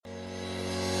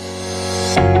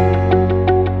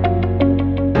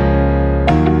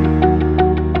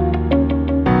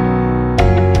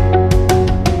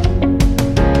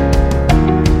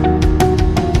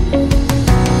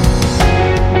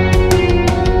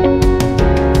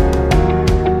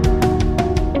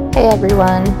Hey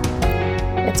everyone,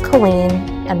 it's Colleen,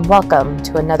 and welcome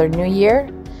to another new year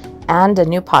and a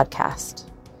new podcast.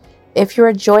 If you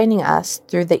are joining us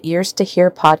through the Ears to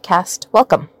Hear podcast,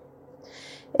 welcome.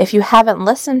 If you haven't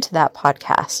listened to that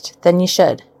podcast, then you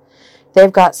should.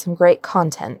 They've got some great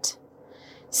content.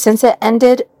 Since it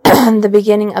ended the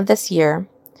beginning of this year,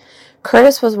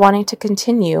 Curtis was wanting to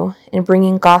continue in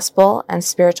bringing gospel and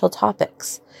spiritual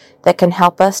topics that can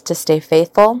help us to stay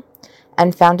faithful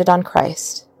and founded on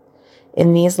Christ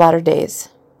in these latter days.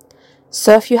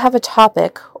 So if you have a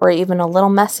topic or even a little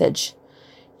message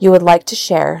you would like to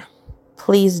share,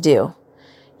 please do.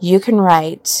 You can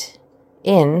write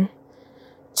in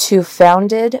to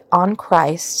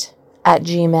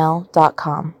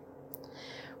foundedonchrist@gmail.com.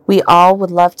 We all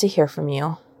would love to hear from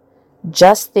you.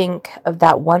 Just think of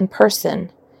that one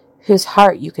person whose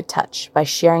heart you could touch by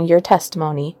sharing your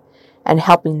testimony and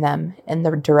helping them in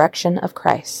the direction of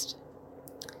Christ.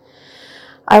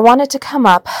 I wanted to come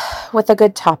up with a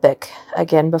good topic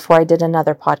again before I did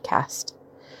another podcast.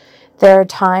 There are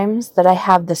times that I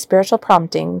have the spiritual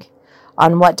prompting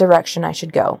on what direction I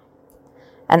should go,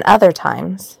 and other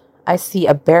times I see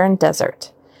a barren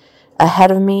desert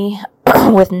ahead of me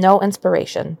with no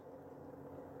inspiration.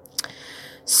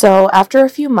 So after a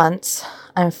few months,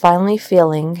 I'm finally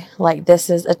feeling like this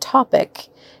is a topic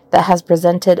that has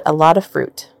presented a lot of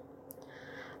fruit.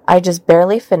 I just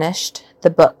barely finished the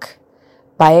book,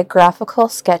 Biographical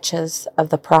Sketches of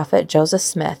the Prophet Joseph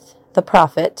Smith, the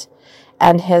Prophet,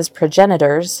 and his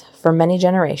progenitors for many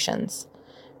generations,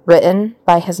 written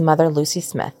by his mother Lucy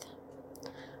Smith.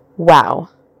 Wow,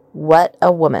 what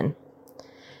a woman.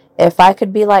 If I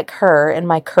could be like her in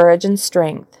my courage and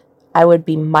strength, I would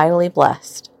be mightily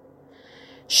blessed.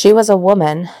 She was a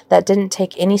woman that didn't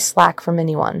take any slack from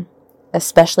anyone,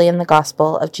 especially in the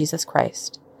gospel of Jesus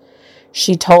Christ.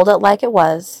 She told it like it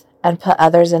was and put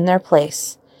others in their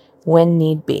place when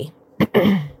need be.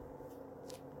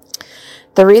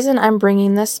 The reason I'm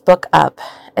bringing this book up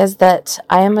is that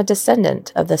I am a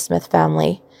descendant of the Smith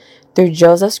family through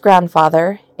Joseph's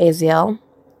grandfather, Aziel,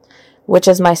 which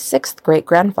is my 6th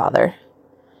great-grandfather.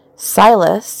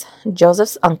 Silas,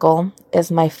 Joseph's uncle,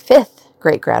 is my 5th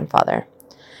great-grandfather,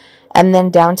 and then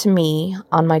down to me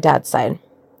on my dad's side.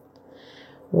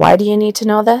 Why do you need to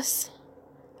know this?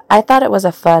 I thought it was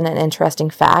a fun and interesting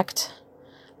fact,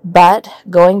 but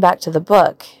going back to the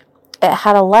book, it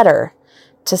had a letter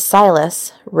to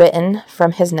Silas written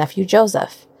from his nephew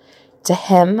Joseph to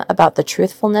him about the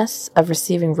truthfulness of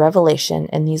receiving revelation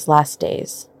in these last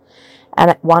days,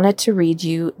 and I wanted to read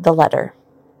you the letter.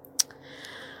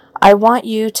 I want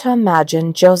you to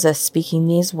imagine Joseph speaking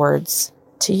these words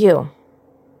to you.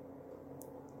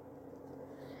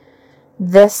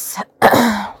 This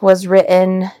was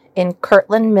written in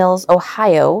Kirtland Mills,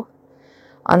 Ohio,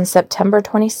 on September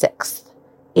 26th,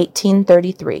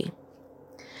 1833.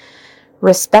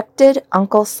 Respected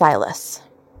Uncle Silas,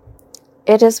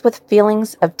 it is with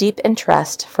feelings of deep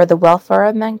interest for the welfare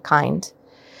of mankind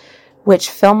which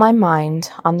fill my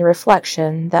mind on the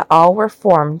reflection that all were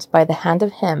formed by the hand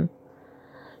of him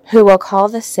who will call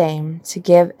the same to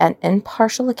give an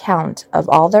impartial account of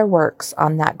all their works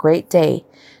on that great day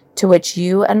to which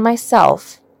you and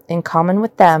myself, in common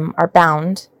with them, are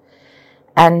bound,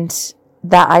 and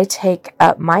that I take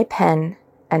up my pen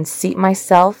and seat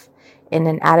myself in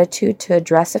an attitude to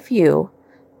address a few,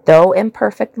 though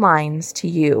imperfect, lines to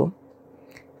you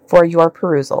for your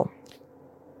perusal.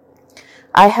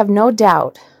 I have no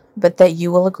doubt but that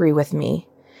you will agree with me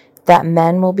that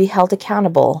men will be held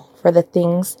accountable for the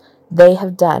things they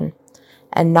have done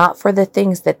and not for the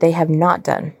things that they have not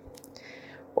done,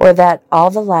 or that all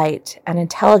the light and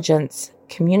intelligence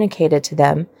communicated to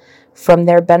them from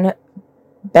their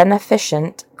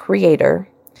beneficent Creator,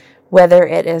 whether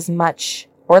it is much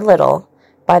or little,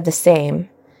 by the same,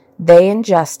 they in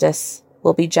justice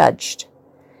will be judged,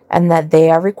 and that they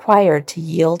are required to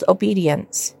yield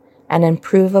obedience and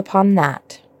improve upon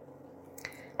that,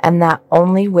 and that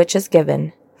only which is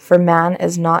given, for man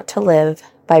is not to live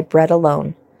by bread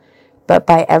alone, but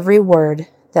by every word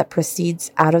that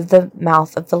proceeds out of the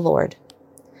mouth of the Lord.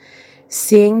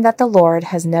 Seeing that the Lord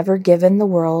has never given the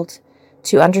world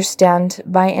to understand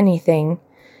by anything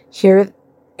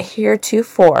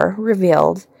heretofore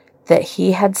revealed, that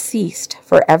he had ceased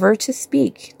forever to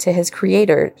speak to his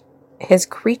Creator, his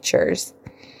creatures,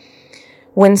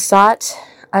 when sought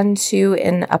unto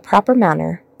in a proper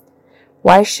manner,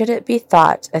 why should it be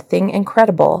thought a thing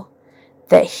incredible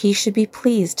that he should be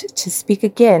pleased to speak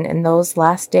again in those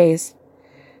last days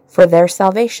for their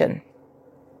salvation?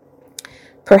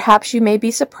 Perhaps you may be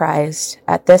surprised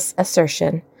at this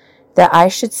assertion, that I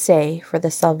should say for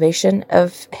the salvation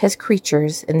of his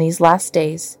creatures in these last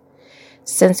days,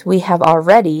 since we have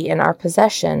already in our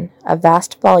possession a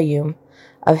vast volume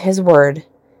of his word,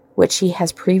 which he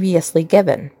has previously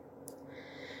given.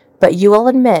 But you will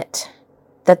admit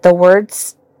that the word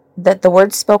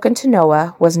spoken to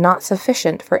Noah was not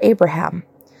sufficient for Abraham,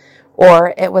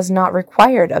 or it was not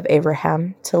required of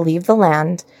Abraham to leave the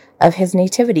land of his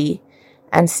nativity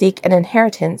and seek an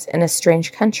inheritance in a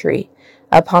strange country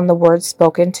upon the word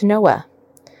spoken to Noah.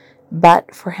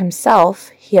 But for himself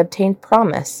he obtained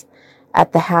promise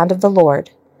at the hand of the Lord,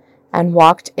 and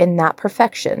walked in that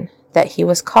perfection that he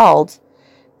was called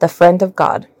the friend of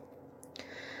God.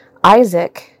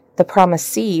 Isaac, the promised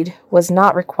seed, was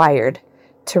not required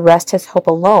to rest his hope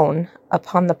alone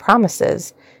upon the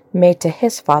promises made to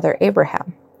his father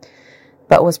Abraham,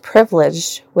 but was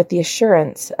privileged with the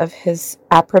assurance of his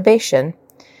approbation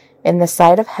in the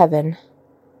sight of heaven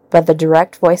by the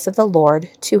direct voice of the Lord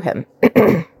to him.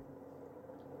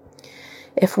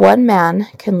 If one man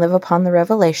can live upon the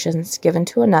revelations given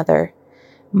to another,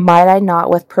 might I not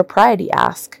with propriety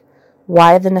ask,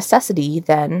 why the necessity,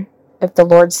 then, if the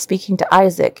Lord speaking to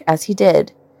Isaac as he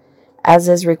did, as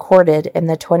is recorded in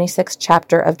the 26th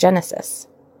chapter of Genesis?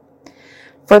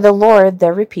 For the Lord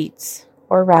there repeats,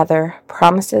 or rather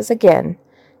promises again,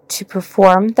 to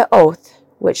perform the oath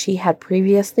which he had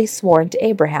previously sworn to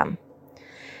Abraham.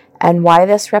 And why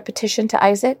this repetition to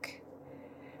Isaac?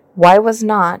 Why was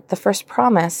not the first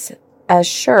promise as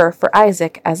sure for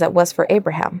Isaac as it was for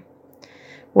Abraham?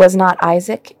 Was not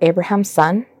Isaac Abraham's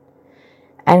son?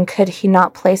 And could he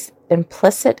not place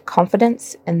implicit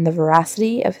confidence in the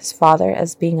veracity of his father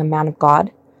as being a man of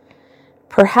God?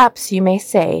 Perhaps you may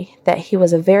say that he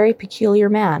was a very peculiar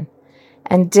man,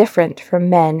 and different from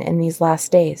men in these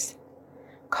last days.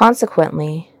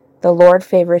 Consequently, the Lord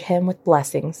favored him with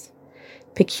blessings,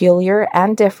 peculiar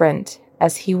and different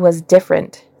as he was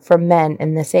different from men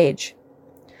in this age.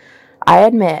 I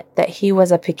admit that he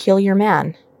was a peculiar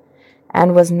man,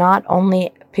 and was not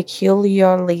only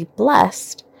peculiarly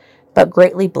blessed, but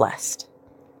greatly blessed.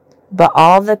 But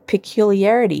all the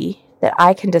peculiarity that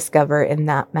I can discover in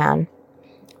that man,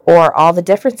 or all the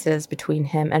differences between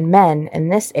him and men in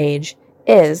this age,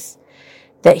 is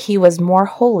that he was more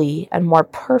holy and more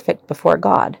perfect before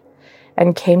God,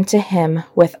 and came to him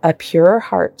with a purer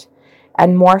heart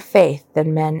and more faith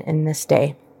than men in this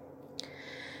day.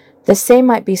 The same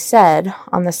might be said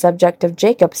on the subject of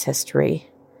Jacob's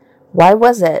history. Why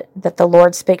was it that the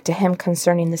Lord spake to him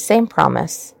concerning the same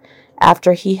promise,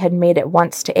 after he had made it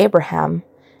once to Abraham,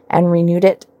 and renewed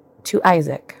it to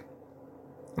Isaac?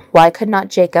 Why could not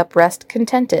Jacob rest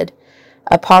contented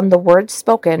upon the words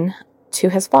spoken to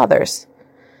his fathers?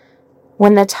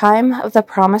 When the time of the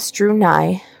promise drew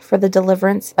nigh for the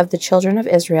deliverance of the children of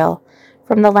Israel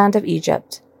from the land of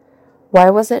Egypt, why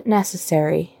was it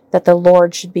necessary that the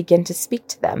Lord should begin to speak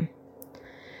to them?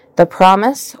 The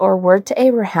promise or word to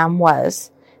Abraham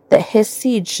was that his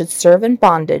seed should serve in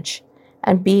bondage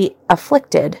and be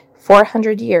afflicted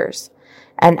 400 years,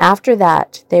 and after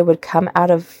that they would come out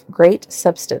with great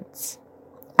substance.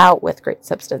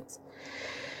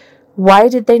 Why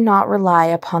did they not rely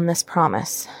upon this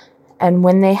promise? And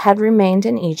when they had remained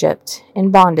in Egypt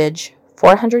in bondage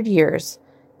 400 years,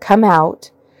 come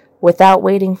out without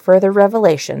waiting further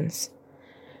revelations,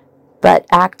 but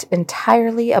act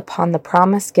entirely upon the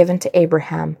promise given to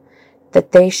Abraham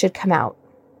that they should come out?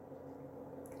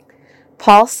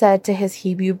 Paul said to his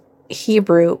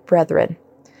Hebrew brethren,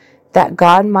 that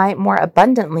God might more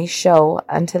abundantly show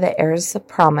unto the heirs of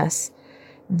promise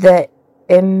the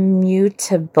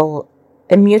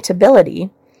immutability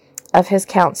of his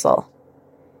counsel.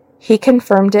 He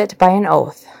confirmed it by an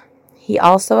oath. He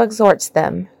also exhorts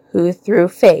them who through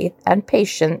faith and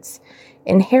patience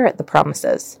inherit the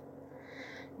promises.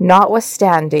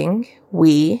 Notwithstanding,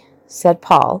 we, said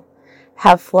Paul,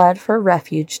 have fled for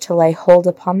refuge to lay hold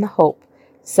upon the hope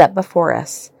set before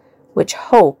us, which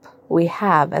hope we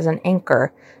have as an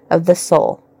anchor of the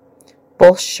soul,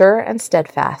 both sure and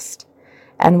steadfast,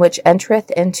 and which entereth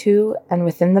into and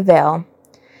within the veil.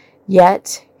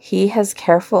 Yet he was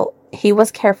careful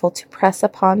to press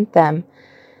upon them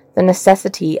the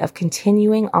necessity of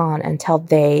continuing on until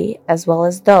they, as well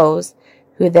as those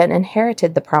who then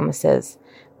inherited the promises,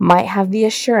 might have the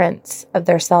assurance of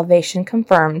their salvation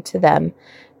confirmed to them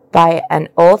by an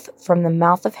oath from the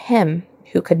mouth of him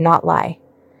who could not lie.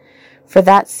 For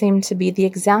that seemed to be the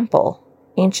example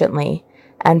anciently,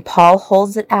 and Paul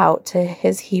holds it out to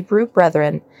his Hebrew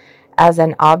brethren as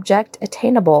an object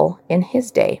attainable in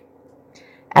his day.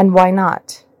 And why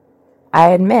not? I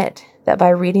admit that by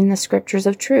reading the scriptures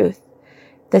of truth,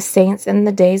 the saints in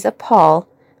the days of Paul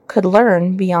could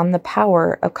learn beyond the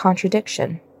power of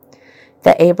contradiction.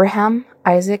 that Abraham,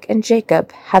 Isaac, and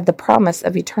Jacob had the promise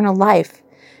of eternal life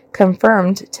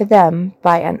confirmed to them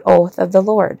by an oath of the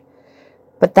Lord.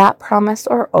 But that promise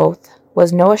or oath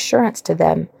was no assurance to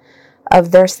them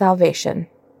of their salvation.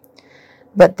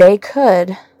 But they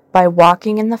could, by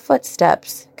walking in the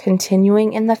footsteps,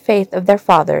 continuing in the faith of their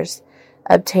fathers,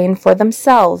 obtain for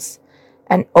themselves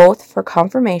an oath for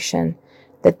confirmation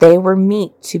that they were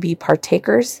meet to be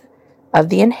partakers of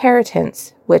the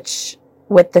inheritance which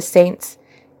with the saints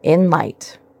in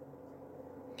light.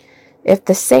 If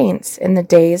the saints in the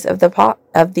days of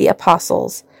the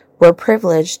apostles were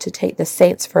privileged to take the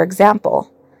saints for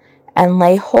example, and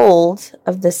lay hold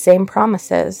of the same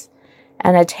promises,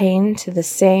 and attain to the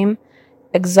same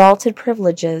exalted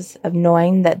privileges of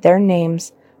knowing that their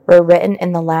names were written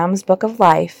in the Lamb's book of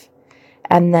life,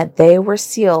 and that they were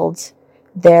sealed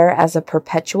there as a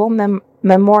perpetual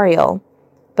memorial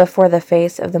before the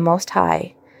face of the Most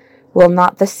High, will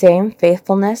not the same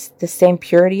faithfulness, the same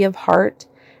purity of heart,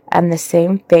 and the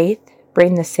same faith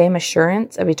bring the same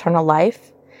assurance of eternal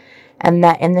life, and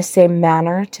that in the same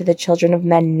manner to the children of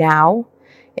men now,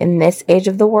 in this age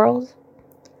of the world?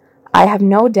 I have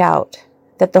no doubt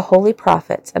that the holy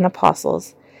prophets and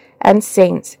apostles and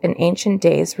saints in ancient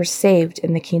days were saved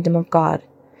in the kingdom of God.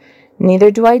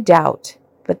 Neither do I doubt,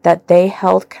 but that they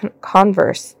held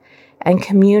converse and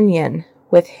communion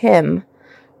with him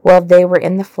while they were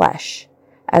in the flesh,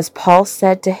 as Paul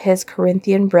said to his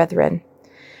Corinthian brethren,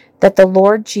 that the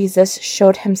Lord Jesus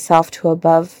showed himself to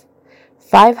above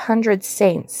 500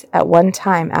 saints at one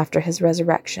time after his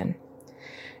resurrection.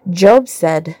 Job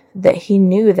said that he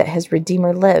knew that his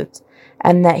Redeemer lived,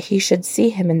 and that he should see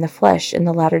him in the flesh in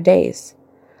the latter days.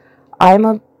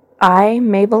 I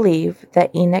may believe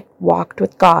that Enoch walked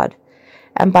with God,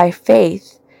 and by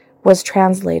faith was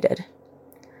translated.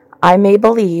 I may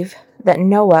believe that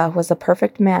Noah was a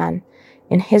perfect man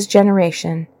in his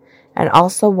generation, and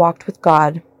also walked with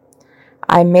God.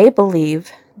 I may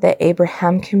believe that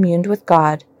Abraham communed with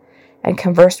God and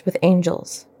conversed with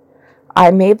angels.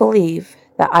 I may believe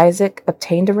that Isaac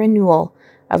obtained a renewal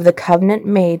of the covenant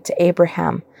made to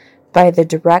Abraham by the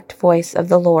direct voice of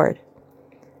the Lord.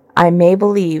 I may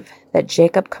believe that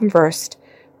Jacob conversed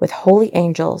with holy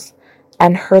angels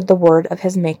and heard the word of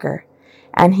his Maker,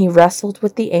 and he wrestled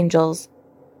with the angel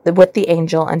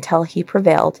until he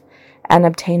prevailed and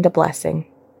obtained a blessing.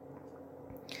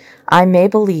 I may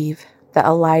believe that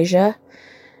Elijah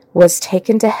was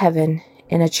taken to heaven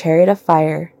in a chariot of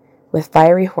fire with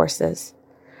fiery horses.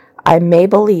 I may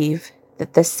believe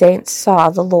that the saints saw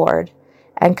the Lord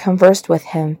and conversed with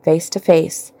him face to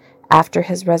face after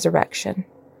his resurrection.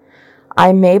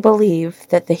 I may believe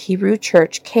that the Hebrew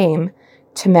church came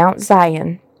to Mount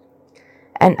Zion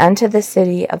and unto the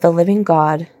city of the living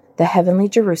God, the heavenly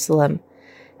Jerusalem,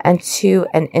 and to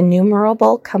an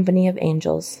innumerable company of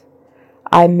angels.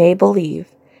 I may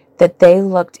believe that they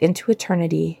looked into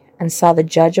eternity and saw the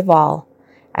judge of all,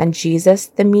 and Jesus,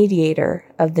 the mediator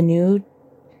of the new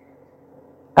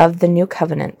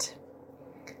covenant.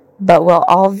 But will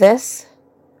all this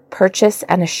purchase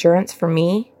an assurance for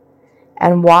me,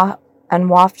 and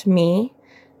waft me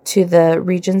to the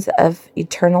regions of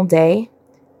eternal day,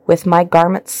 with my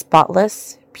garments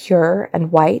spotless, pure,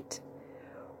 and white?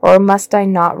 Or must I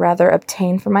not rather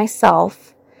obtain for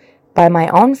myself, by my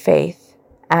own faith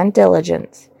and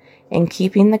diligence in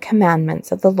keeping the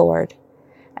commandments of the Lord,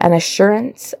 an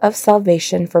assurance of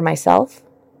salvation for myself?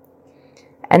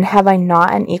 And have I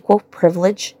not an equal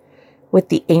privilege with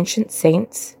the ancient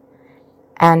saints?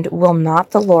 And will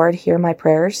not the Lord hear my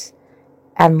prayers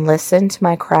and listen to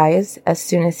my cries as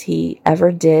soon as he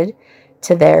ever did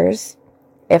to theirs,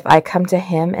 if I come to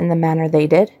him in the manner they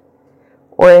did?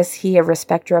 Or is he a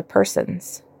respecter of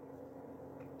persons?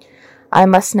 I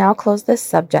must now close this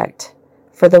subject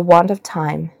for the want of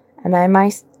time, and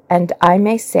I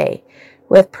may say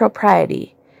with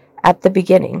propriety at the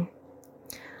beginning,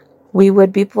 we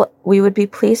would be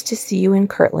pleased to see you in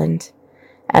Kirtland,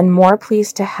 and more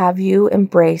pleased to have you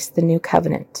embrace the new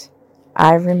covenant.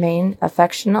 I remain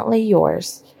affectionately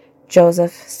yours,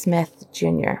 Joseph Smith,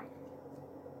 Jr.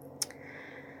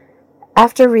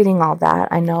 After reading all that,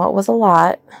 I know it was a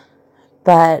lot,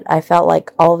 but I felt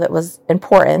like all of it was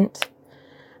important.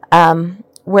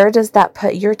 Where does that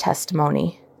put your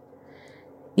testimony?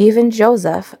 Even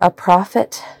Joseph, a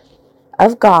prophet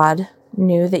of God,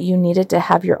 knew that you needed to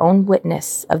have your own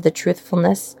witness of the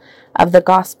truthfulness of the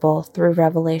gospel through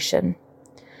revelation.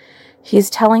 He's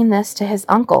telling this to his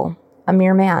uncle, a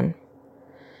mere man.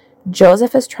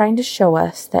 Joseph is trying to show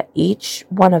us that each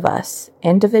one of us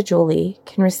individually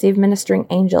can receive ministering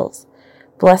angels,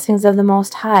 blessings of the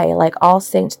Most High, like all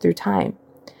saints through time.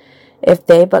 if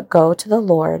they but go to the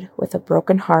Lord with a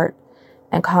broken heart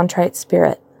and contrite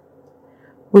spirit.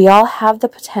 We all have the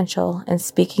potential in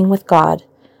speaking with God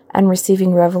and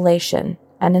receiving revelation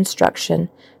and instruction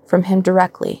from Him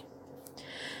directly.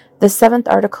 The 7th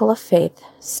article of faith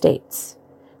states,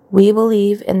 "We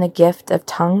believe in the gift of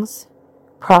tongues,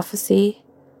 prophecy,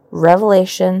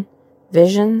 revelation,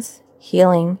 visions,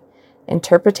 healing,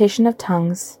 interpretation of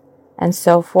tongues, and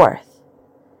so forth."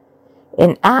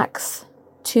 In Acts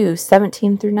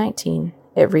 2:17-19,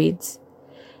 it reads,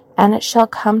 "And it shall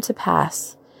come to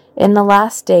pass, in the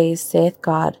last days, saith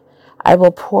God, I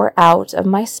will pour out of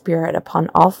my Spirit upon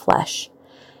all flesh,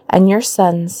 and your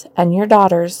sons and your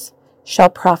daughters shall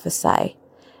prophesy,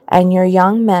 and your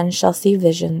young men shall see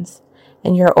visions,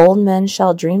 and your old men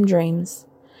shall dream dreams,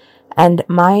 and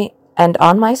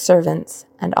on my servants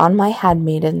and on my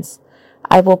handmaidens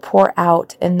I will pour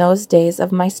out in those days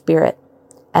of my Spirit,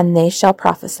 and they shall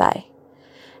prophesy.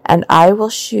 And I will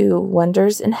shew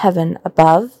wonders in heaven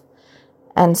above,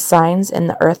 and signs in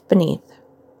the earth beneath."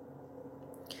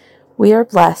 We are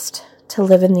blessed to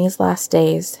live in these last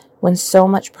days when so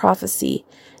much prophecy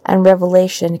and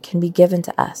revelation can be given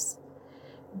to us.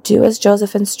 Do as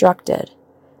Joseph instructed.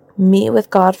 Meet with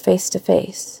God face to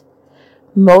face.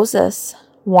 Moses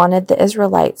wanted the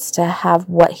Israelites to have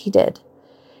what he did,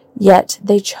 yet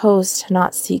they chose to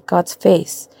not seek God's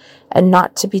face and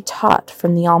not to be taught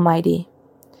from the Almighty.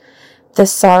 The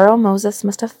sorrow Moses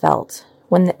must have felt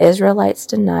when the Israelites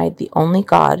denied the only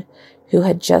God who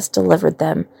had just delivered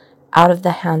them out of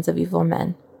the hands of evil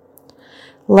men.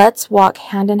 Let's walk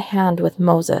hand in hand with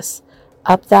Moses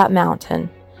up that mountain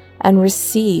and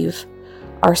receive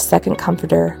our second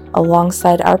comforter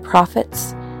alongside our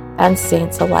prophets and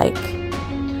saints alike.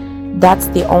 That's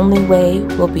the only way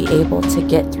we'll be able to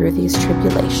get through these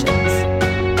tribulations.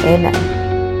 Amen.